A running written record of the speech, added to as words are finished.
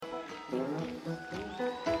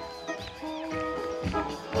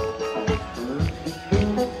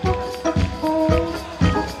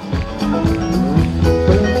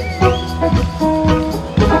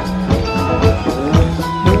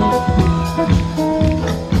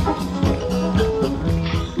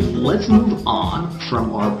Let's move on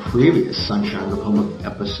from our previous Sunshine Republic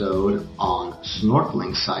episode on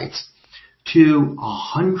snorkeling sites to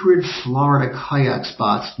 100 Florida kayak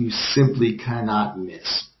spots you simply cannot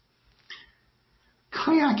miss.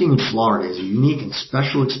 Kayaking in Florida is a unique and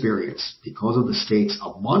special experience because of the state's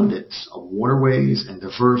abundance of waterways and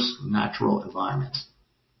diverse natural environments.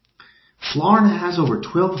 Florida has over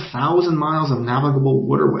 12,000 miles of navigable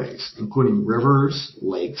waterways, including rivers,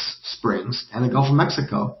 lakes, springs, and the Gulf of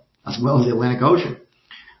Mexico, as well as the Atlantic Ocean,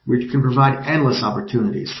 which can provide endless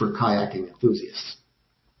opportunities for kayaking enthusiasts.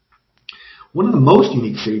 One of the most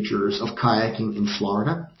unique features of kayaking in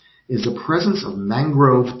Florida is the presence of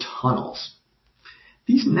mangrove tunnels.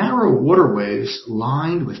 These narrow waterways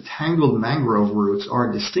lined with tangled mangrove roots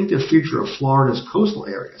are a distinctive feature of Florida's coastal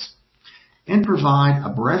areas and provide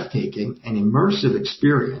a breathtaking and immersive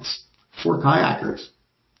experience for kayakers.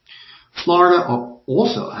 Florida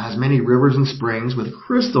also has many rivers and springs with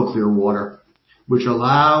crystal clear water, which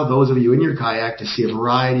allow those of you in your kayak to see a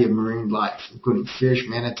variety of marine life, including fish,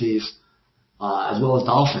 manatees, as well as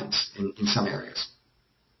dolphins in some areas.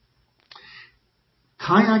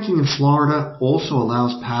 Kayaking in Florida also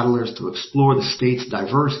allows paddlers to explore the state's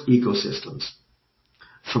diverse ecosystems,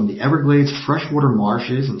 from the Everglades freshwater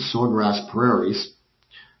marshes and sawgrass prairies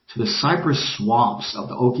to the cypress swamps of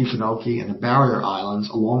the Okefenokee and the barrier islands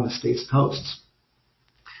along the state's coasts.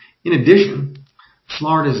 In addition,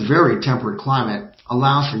 Florida's very temperate climate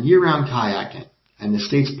allows for year-round kayaking, and the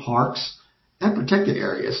state's parks and protected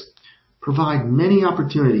areas provide many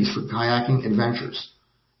opportunities for kayaking adventures,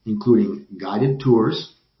 including guided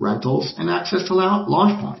tours, rentals, and access to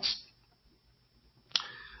launch points.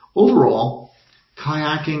 Overall,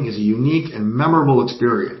 kayaking is a unique and memorable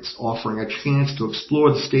experience, offering a chance to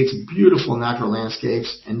explore the state's beautiful natural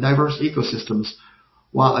landscapes and diverse ecosystems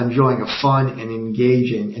while enjoying a fun and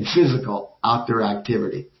engaging and physical outdoor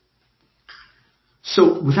activity.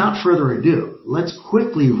 So without further ado, let's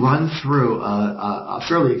quickly run through a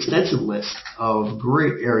fairly extensive list of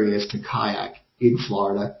great areas to kayak in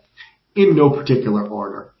Florida in no particular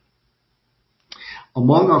order.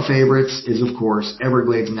 Among our favorites is, of course,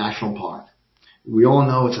 Everglades National Park. We all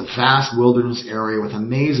know it's a vast wilderness area with a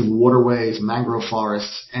maze of waterways, mangrove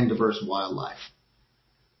forests, and diverse wildlife.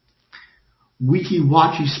 Weeki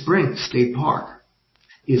Wachee Springs State Park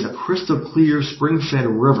is a crystal clear spring-fed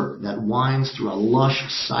river that winds through a lush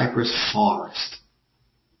cypress forest.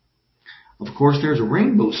 Of course, there's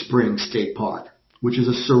Rainbow Springs State Park, which is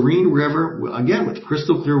a serene river, again with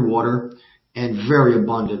crystal clear water and very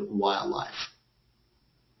abundant wildlife.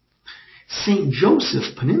 St.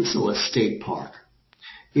 Joseph Peninsula State Park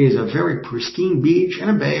is a very pristine beach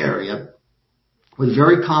and a bay area with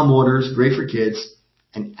very calm waters, great for kids,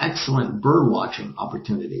 and excellent bird watching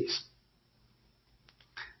opportunities.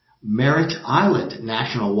 Merritt Island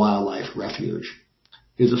National Wildlife Refuge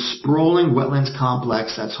is a sprawling wetlands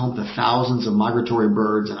complex that's home to thousands of migratory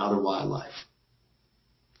birds and other wildlife.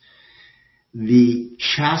 The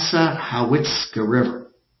Chassahowitzka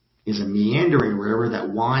River is a meandering river that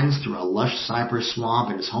winds through a lush cypress swamp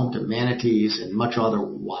and is home to manatees and much other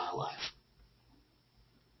wildlife.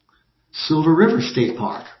 Silver River State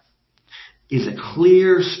Park is a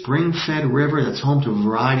clear, spring-fed river that's home to a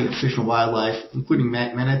variety of fish and wildlife, including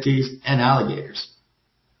manatees and alligators.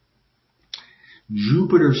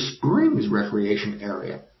 Jupiter Springs Recreation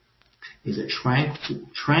Area is a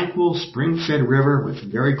tranquil, spring-fed river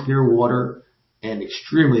with very clear water and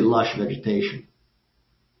extremely lush vegetation.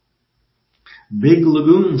 Big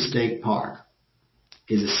Lagoon State Park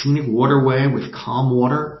is a scenic waterway with calm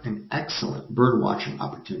water and excellent bird watching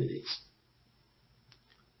opportunities.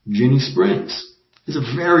 Ginnie Springs is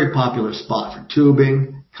a very popular spot for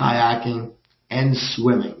tubing, kayaking, and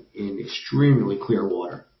swimming in extremely clear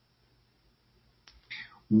water.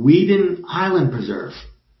 Weeden Island Preserve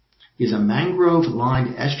is a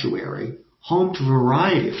mangrove-lined estuary home to a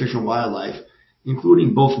variety of fish and wildlife,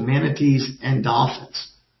 including both manatees and dolphins.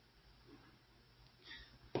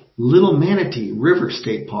 Little Manatee River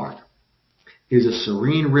State Park is a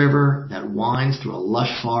serene river that winds through a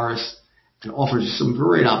lush forest and offers some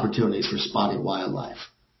great opportunities for spotting wildlife.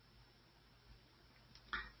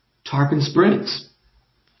 Tarpon Springs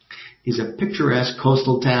is a picturesque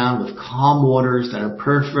coastal town with calm waters that are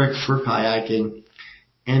perfect for kayaking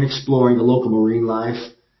and exploring the local marine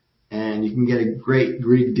life, and you can get a great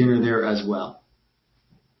Greek dinner there as well.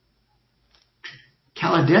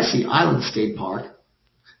 Caladesi Island State Park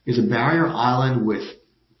is a barrier island with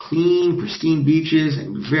clean, pristine beaches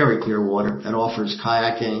and very clear water that offers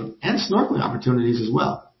kayaking and snorkeling opportunities as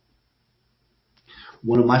well.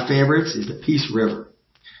 One of my favorites is the Peace River.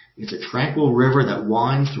 It's a tranquil river that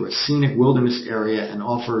winds through a scenic wilderness area and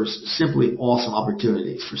offers simply awesome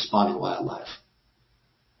opportunities for spotting wildlife.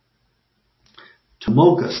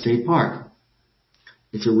 Tomoka State Park.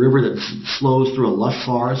 It's a river that flows through a lush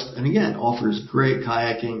forest and again offers great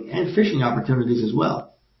kayaking and fishing opportunities as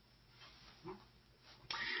well.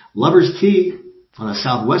 Lover's Key on the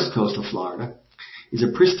southwest coast of Florida is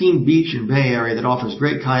a pristine beach and bay area that offers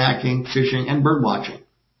great kayaking, fishing, and bird watching.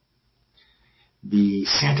 The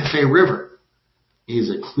Santa Fe River is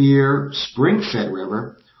a clear, spring-fed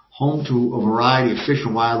river, home to a variety of fish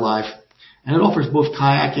and wildlife, and it offers both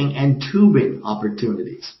kayaking and tubing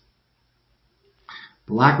opportunities.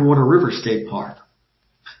 Blackwater River State Park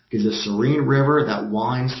is a serene river that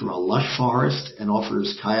winds through a lush forest and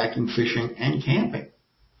offers kayaking, fishing, and camping.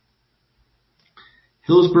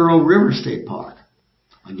 Hillsborough River State Park,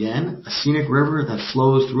 again, a scenic river that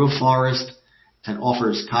flows through a forest and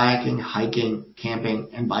offers kayaking, hiking, camping,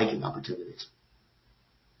 and biking opportunities.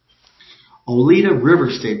 Oleta River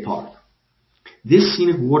State Park. This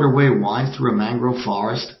scenic waterway winds through a mangrove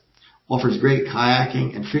forest, offers great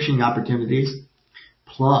kayaking and fishing opportunities.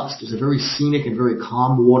 Plus, there's a very scenic and very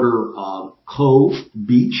calm water cove,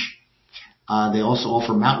 beach. They also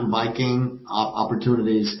offer mountain biking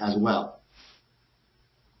opportunities as well.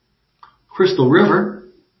 Crystal River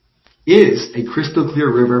is a crystal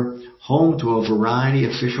clear river home to a variety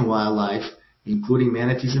of fish and wildlife, including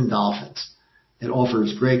manatees and dolphins. It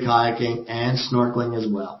offers great kayaking and snorkeling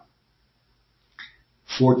as well.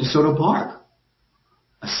 Fort DeSoto Park,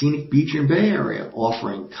 a scenic beach and bay area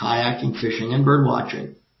offering kayaking, fishing, and bird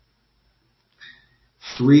watching.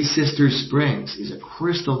 Three Sisters Springs is a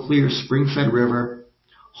crystal clear spring-fed river,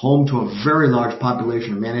 home to a very large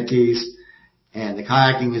population of manatees, and the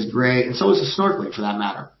kayaking is great, and so is the snorkeling for that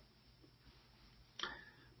matter.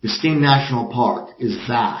 Biscayne National Park is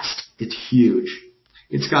vast. It's huge.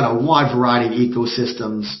 It's got a wide variety of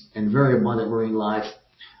ecosystems and very abundant marine life.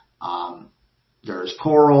 There's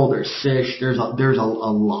coral, there's fish, there's a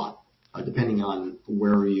lot, depending on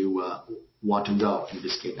where you want to go in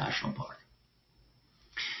Biscayne National Park.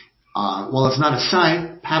 While it's not a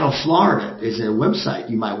site, Paddle Florida is a website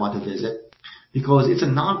you might want to visit because it's a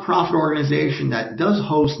nonprofit organization that does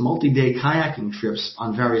host multi-day kayaking trips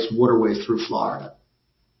on various waterways through Florida.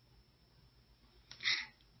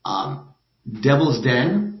 Devil's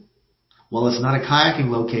Den, while it's not a kayaking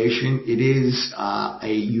location, it is a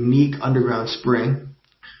unique underground spring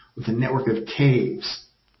with a network of caves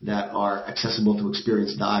that are accessible to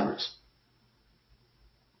experienced divers.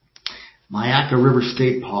 Myakka River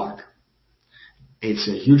State Park. It's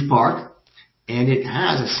a huge park, and it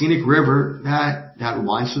has a scenic river that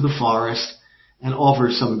winds through the forest and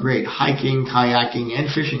offers some great hiking, kayaking, and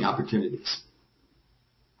fishing opportunities.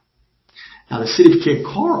 Now, the city of Cape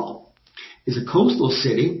Coral is a coastal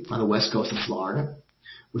city on the west coast of Florida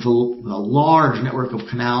with a large network of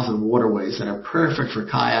canals and waterways that are perfect for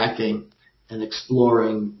kayaking and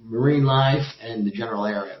exploring marine life and the general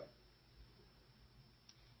area.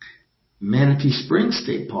 Manatee Springs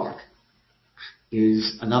State Park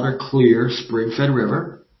is another clear spring-fed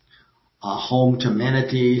river, home to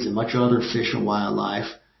manatees and much other fish and wildlife,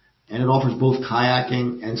 and it offers both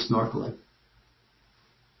kayaking and snorkeling.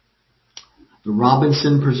 The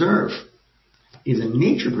Robinson Preserve is a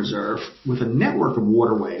nature preserve with a network of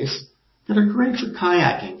waterways that are great for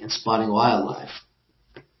kayaking and spotting wildlife.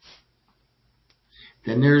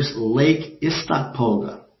 Then there's Lake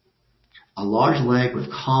Istokpoga, a large lake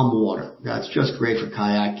with calm water that's just great for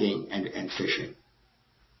kayaking and fishing.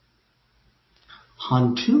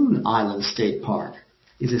 Huntoon Island State Park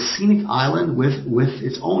is a scenic island with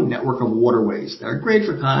its own network of waterways that are great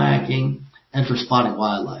for kayaking and for spotting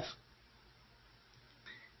wildlife.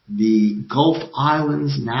 The Gulf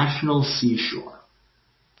Islands National Seashore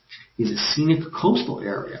is a scenic coastal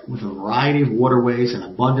area with a variety of waterways and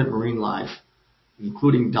abundant marine life,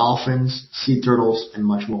 including dolphins, sea turtles, and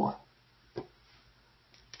much more.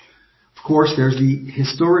 Of course, there's the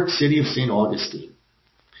historic city of St. Augustine,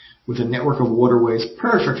 with a network of waterways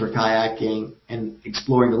perfect for kayaking and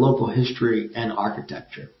exploring the local history and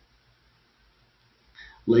architecture.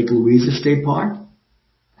 Lake Louisa State Park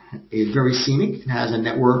is very scenic and has a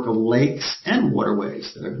network of lakes and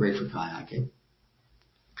waterways that are great for kayaking.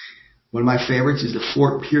 One of my favorites is the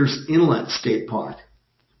Fort Pierce Inlet State Park.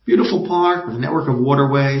 Beautiful park with a network of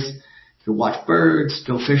waterways. You can watch birds,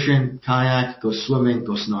 go fishing, kayak, go swimming,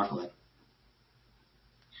 go snorkeling.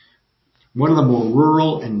 One of the more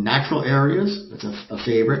rural and natural areas that's a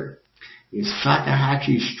favorite is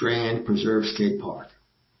Fakahatchee Strand Preserve State Park.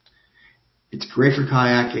 It's great for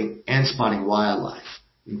kayaking and spotting wildlife,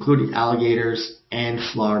 including alligators and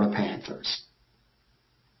Florida panthers.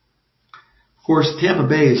 Of course, Tampa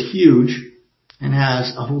Bay is huge and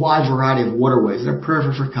has a wide variety of waterways that are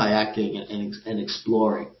perfect for kayaking and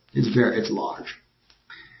exploring. It's large.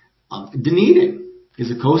 Dunedin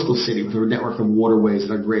is a coastal city with a network of waterways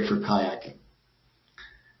that are great for kayaking.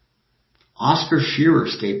 Oscar Shearer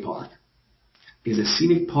State Park is a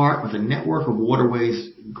scenic park with a network of waterways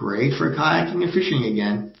great for kayaking and fishing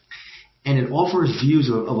again, and it offers views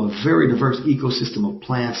of a very diverse ecosystem of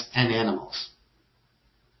plants and animals.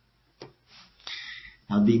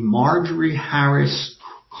 Now, the Marjorie Harris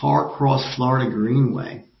Carcross Florida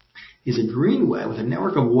Greenway is a greenway with a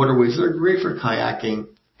network of waterways that are great for kayaking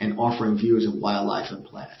and offering views of wildlife and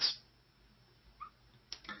plants.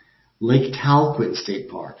 Lake Talquin State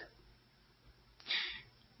Park,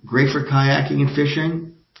 great for kayaking and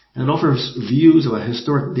fishing, and it offers views of a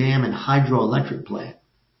historic dam and hydroelectric plant.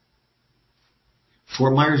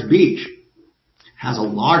 Fort Myers Beach has a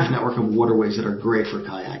large network of waterways that are great for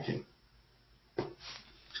kayaking.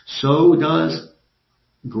 So does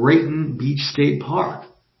Grayton Beach State Park.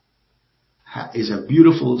 Is a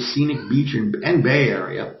beautiful scenic beach and bay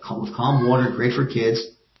area with calm water, great for kids.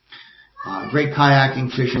 Great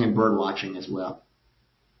kayaking, fishing, and bird watching as well.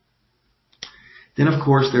 Then, of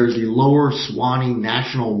course, there's the Lower Swanee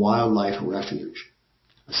National Wildlife Refuge,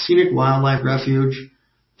 a scenic wildlife refuge,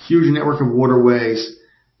 huge network of waterways.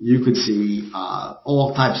 You could see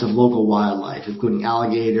all types of local wildlife, including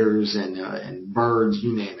alligators and birds,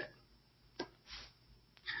 you name it.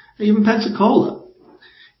 Even Pensacola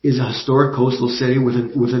is a historic coastal city with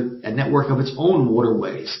a network of its own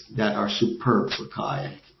waterways that are superb for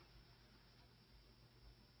kayaking.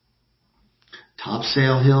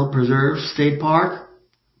 Topsail Hill Preserve State Park,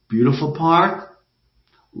 beautiful park,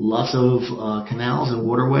 lots of canals and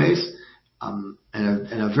waterways, and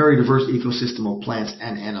a very diverse ecosystem of plants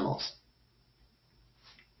and animals.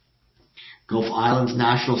 Gulf Islands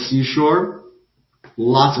National Seashore,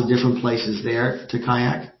 lots of different places there to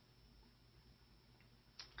kayak.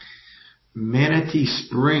 Manatee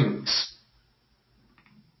Springs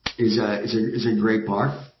is a great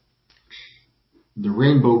park. The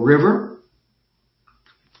Rainbow River,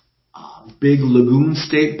 Big Lagoon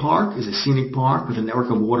State Park is a scenic park with a network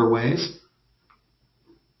of waterways.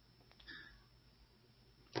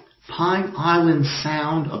 Pine Island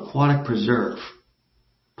Sound Aquatic Preserve.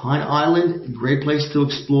 Pine Island, great place to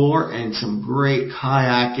explore and some great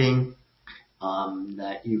kayaking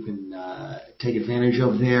that you can take advantage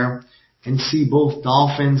of there and see both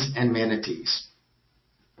dolphins and manatees.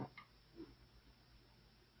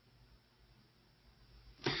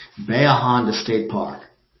 Bay of Honda State Park.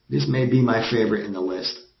 This may be my favorite in the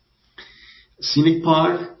list. Scenic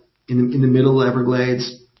park in the middle of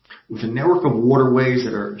Everglades with a network of waterways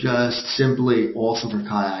that are just simply awesome for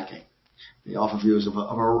kayaking. They offer views of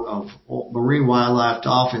marine wildlife,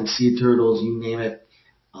 dolphins, sea turtles, you name it.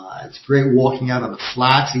 It's great walking out on the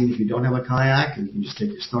flats, even if you don't have a kayak, and you can just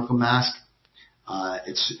take your snorkel mask.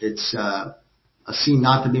 It's a scene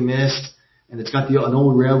not to be missed, and it's got an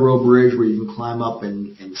old railroad bridge where you can climb up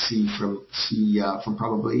and see from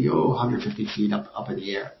probably 150 feet up in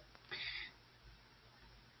the air.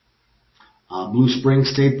 Blue Springs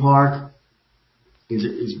State Park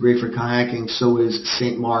is great for kayaking. So is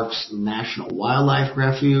St. Mark's National Wildlife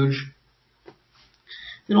Refuge.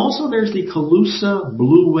 And also there's the Calusa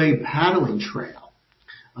Blue Way Paddling Trail,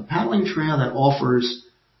 a paddling trail that offers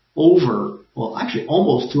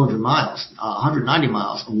almost 200 miles, 190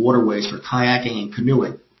 miles of waterways for kayaking and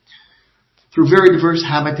canoeing. Through very diverse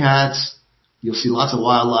habitats, you'll see lots of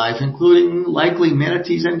wildlife, including likely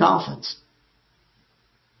manatees and dolphins.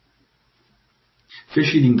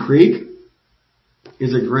 Fish Eating Creek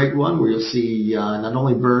is a great one where you'll see not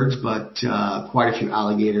only birds, but quite a few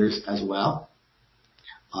alligators as well.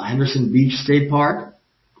 Henderson Beach State Park,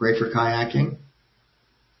 great for kayaking.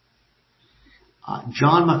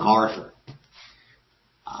 John MacArthur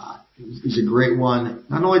is a great one.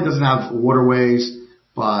 Not only does it have waterways,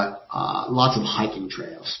 but lots of hiking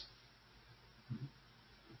trails.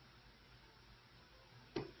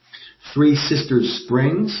 Three Sisters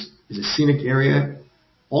Springs is a scenic area,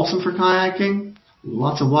 awesome for kayaking.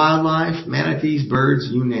 Lots of wildlife, manatees, birds,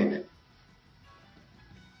 you name it.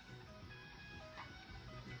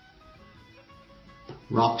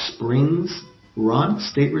 Rock Springs Run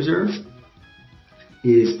State Reserve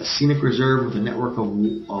is a scenic reserve with a network of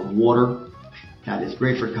water that is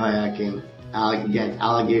great for kayaking, again,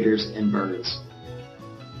 alligators and birds.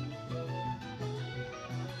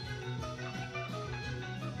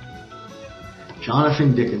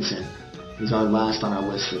 Jonathan Dickinson is our last on our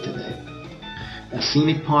list for today. A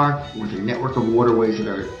scenic park with a network of waterways that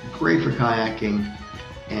are great for kayaking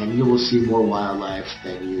and you will see more wildlife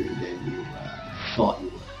than you thought you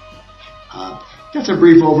would. That's a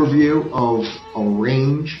brief overview of a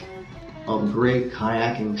range of great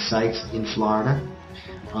kayaking sites in Florida.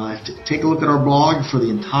 Take a look at our blog for the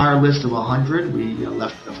entire list of 100. We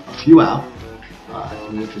left a few out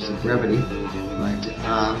in the interest of brevity. But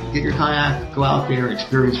get your kayak, go out there and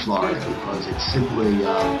experience Florida because it's simply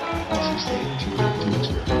an awesome state to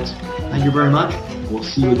experience. Thank you very much. We'll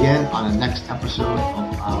see you again on the next episode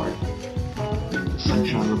of our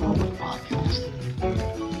Sunshine Republic podcast.